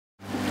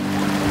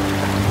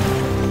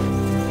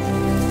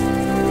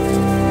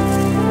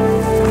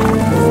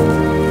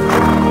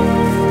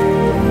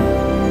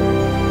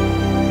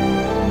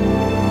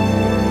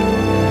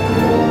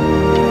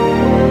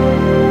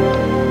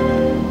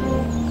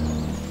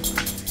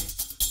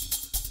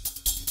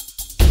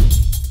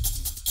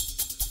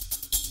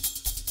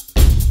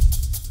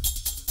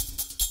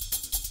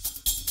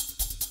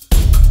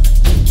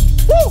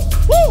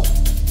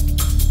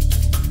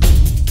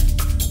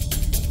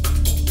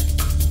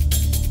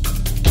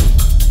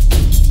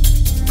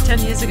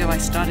10 years ago I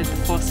started the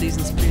Four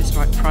Seasons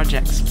Prehistoric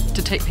Projects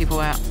to take people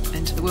out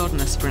into the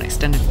wilderness for an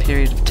extended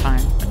period of time.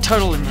 A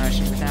total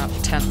immersion without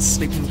tents,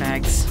 sleeping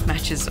bags,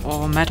 matches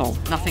or metal.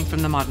 Nothing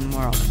from the modern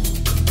world.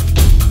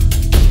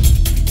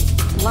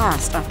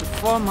 Last, after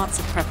 4 months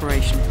of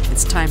preparation,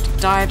 it's time to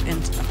dive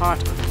into the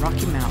heart of the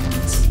Rocky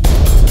Mountains.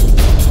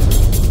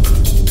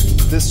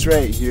 This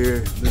right here,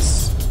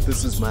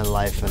 this is my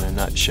life in a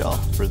nutshell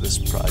for this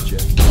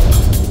project.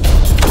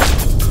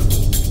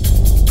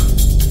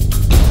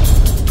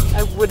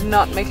 I would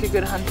not make a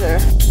good hunter.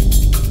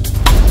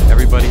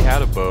 Everybody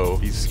had a bow.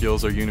 These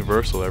skills are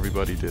universal.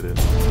 Everybody did it.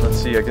 Let's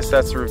see, I guess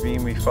that's the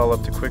ravine we fall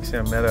up to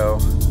Quicksand Meadow.